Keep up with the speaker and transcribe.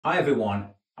Hi everyone,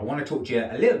 I want to talk to you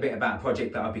a little bit about a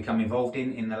project that I've become involved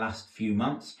in the last few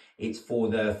months. It's for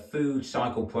the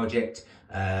FoodCycle project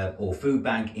or food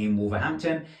bank in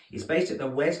Wolverhampton. It's based at the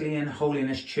Wesleyan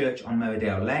Holiness Church on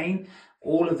Merridale Lane.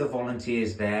 All of the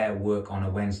volunteers there work on a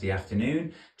Wednesday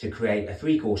afternoon to create a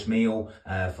three-course meal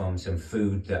from some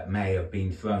food that may have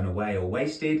been thrown away or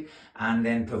wasted, and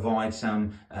then provide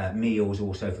some meals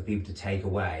also for people to take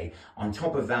away. On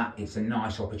top of that, it's a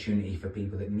nice opportunity for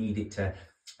people that need it to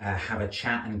have a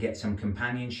chat and get some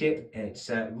companionship.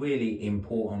 It's really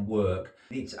important work.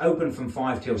 It's open from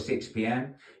 5 till 6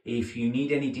 p.m. If you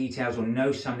need any details or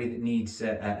know somebody that needs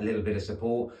a little bit of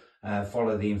support,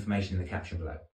 follow the information in the caption below.